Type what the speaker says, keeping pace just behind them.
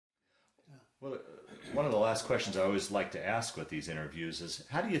Well, one of the last questions I always like to ask with these interviews is,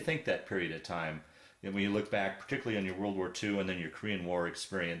 how do you think that period of time, when you look back, particularly on your World War II and then your Korean War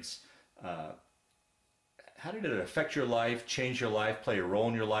experience, how did it affect your life, change your life, play a role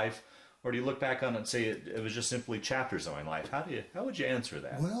in your life? Or do you look back on it and say it was just simply chapters of my life? How would you answer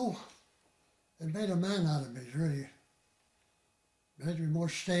that? Well, it made a man out of me, really. It made me more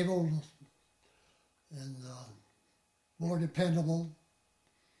stable and more dependable.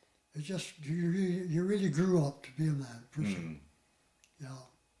 It just, you really grew up to be a man, person. Yeah,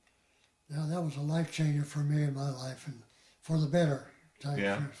 that was a life changer for me in my life, and for the better. For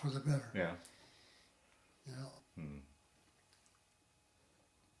the better. Yeah. Yeah.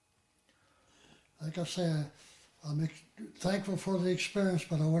 Like I say, I'm thankful for the experience,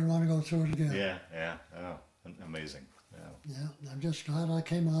 but I wouldn't want to go through it again. Yeah. Oh, amazing. Yeah, I'm just glad I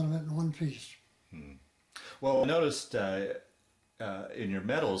came out of it in one piece. Well, I noticed in your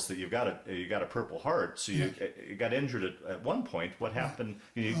medals that you got a Purple Heart. So you got injured at one point. What happened?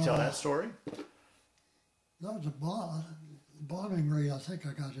 Can you tell that story? That was a bombing raid. I think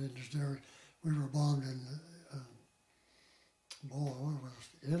I got injured there. We were bombed in, what was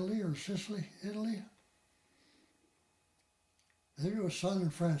it, Italy or Sicily? Italy? Maybe it was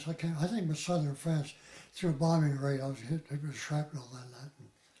southern France. I think it was southern France. Through a bombing raid, I was hit with shrapnel that night. And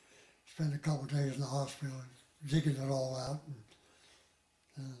spent a couple of days in the hospital, digging it all out.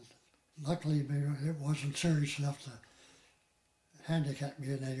 And luckily, it wasn't serious enough to handicap me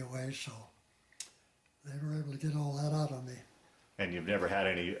in any way, so they were able to get all that out of me. And you've never had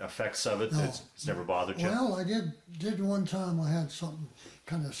any effects of it? No. It's never bothered you? Well, I did one time. I had something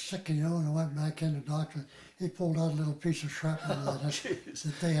kind of sick, and I went back in the doctor. He pulled out a little piece of shrapnel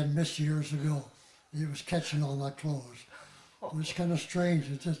that they had missed years ago. It was catching on my clothes. It was kind of strange.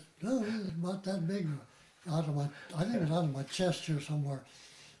 It just, it was about that big. I think it was out of my chest here somewhere.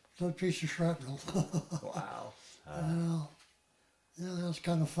 Little piece of shrapnel. Wow. Yeah, that was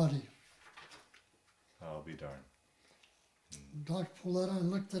kind of funny. I'll be darned. The doctor pulled that out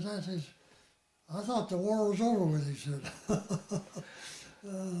and looked at that and said, I thought the war was over with, he said.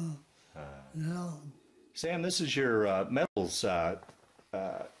 Yeah. Sam, this is your medals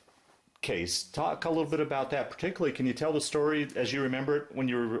case. Talk a little bit about that. Particularly, can you tell the story as you remember it when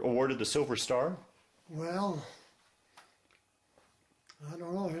you were awarded the Silver Star? Well, I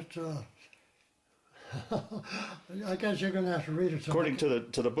don't know. It's I guess you're going to have to read it. According to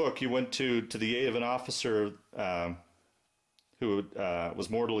the book, you went to the aid of an officer who was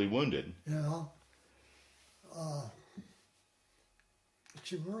mortally wounded. Yeah. Let's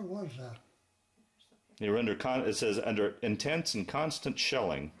see, where was that? You were under it says under intense and constant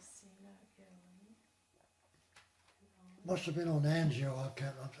shelling. Must have been on Anzio. I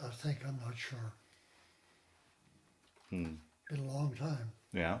think, I'm not sure. Been a long time.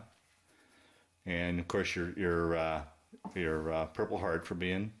 Yeah. And of course, your Purple Heart for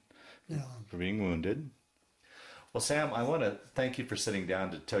being wounded. Well, Sam, I want to thank you for sitting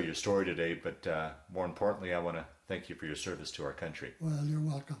down to tell your story today, but more importantly, I want to thank you for your service to our country. Well, you're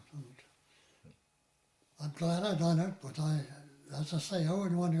welcome. I'm glad I done it, but as I say, I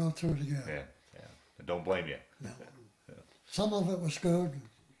wouldn't want to go through it again. Yeah. I don't blame you. No. Some of it was good,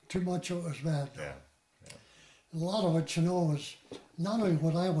 too much of it was bad. Yeah. A lot of it, was not only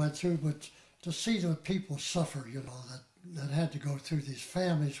what I went through, but to see the people suffer, that had to go through, these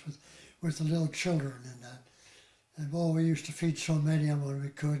families with the little children and that. And we used to feed so many of them when we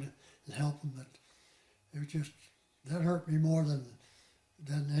could and help them. But it just, that hurt me more than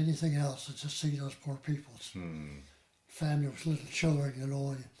anything else, to just see those poor people's family with little children,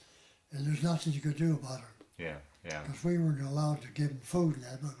 and there's nothing you could do about it. Yeah. Because we weren't allowed to give them food and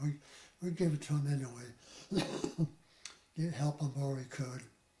that, but we'd give it to them anyway. Help them where we could.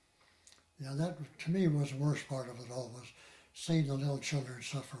 That to me was the worst part of it all, was seeing the little children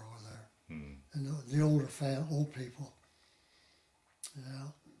suffer over there. And the old people.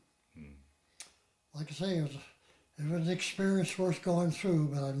 Yeah. Like I say, it was an experience worth going through,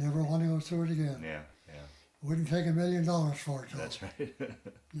 but I never want to go through it again. Yeah. Wouldn't take $1 million for it, though. That's right.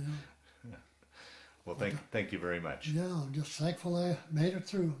 Yeah. Well, thank you very much. Yeah, I'm just thankful I made it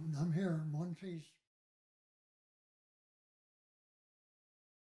through. I'm here in one piece.